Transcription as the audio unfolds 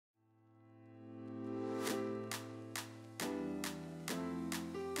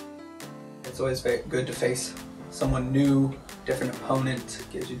always very good to face someone new, different opponent,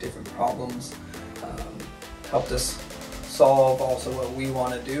 gives you different problems. Helped us solve also what we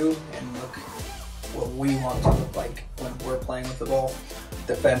want to do and look what we want to look like when we're playing with the ball.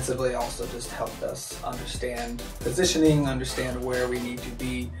 Defensively also just helped us understand positioning, understand where we need to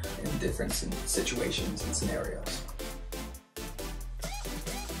be in different situations and scenarios.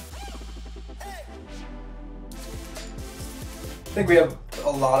 I think we have a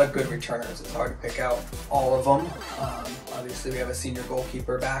lot of good returners. It's hard to pick out all of them. Obviously we have a senior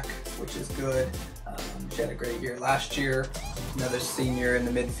goalkeeper back, which is good. She had a great year last year. Another senior in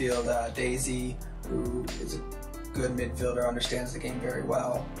the midfield, Daisy, who is a good midfielder, understands the game very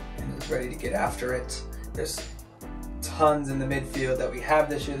well and is ready to get after it. There's tons in the midfield that we have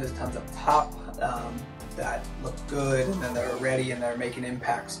this year. There's tons up top that look good, and then they're ready and they're making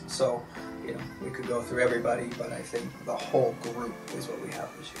impacts. So, you know, we could go through everybody, but I think the whole group is what we have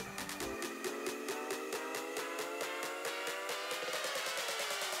this year.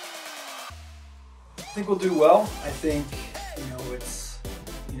 I think we'll do well. I think, you know,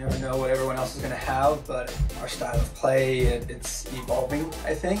 you never know what everyone else is going to have, but our style of play, it's evolving,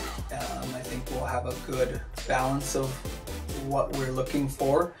 I think. I think we'll have a good balance of what we're looking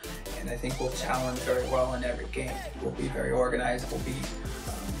for, and I think we'll challenge very well in every game. We'll be very organized, we'll be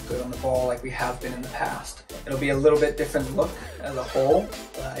good on the ball like we have been in the past. It'll be a little bit different look as a whole,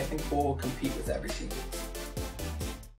 but I think we'll compete with every team.